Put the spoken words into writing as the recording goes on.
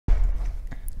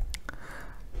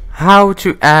How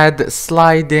to add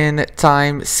slide-in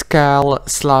time scale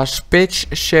 / pitch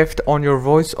shift on your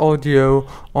voice audio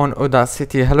on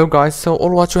Audacity. Hello guys, so all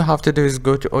what you have to do is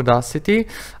go to Audacity.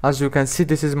 As you can see,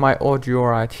 this is my audio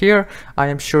right here. I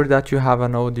am sure that you have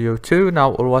an audio too.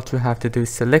 Now all what you have to do is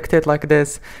select it like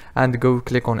this and go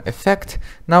click on effect.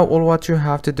 Now all what you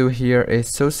have to do here is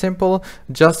so simple.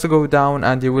 Just go down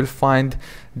and you will find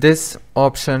this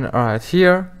option right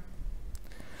here,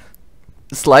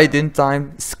 slide in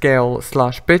time scale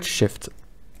 / pitch shift,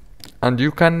 and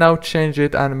you can now change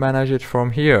it and manage it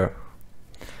from here.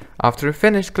 After you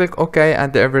finish, click OK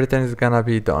and everything is gonna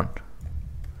be done.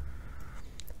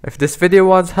 If this video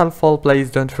was helpful,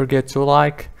 please don't forget to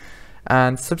like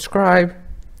and subscribe,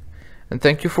 and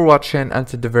thank you for watching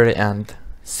until the very end.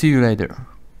 See you later.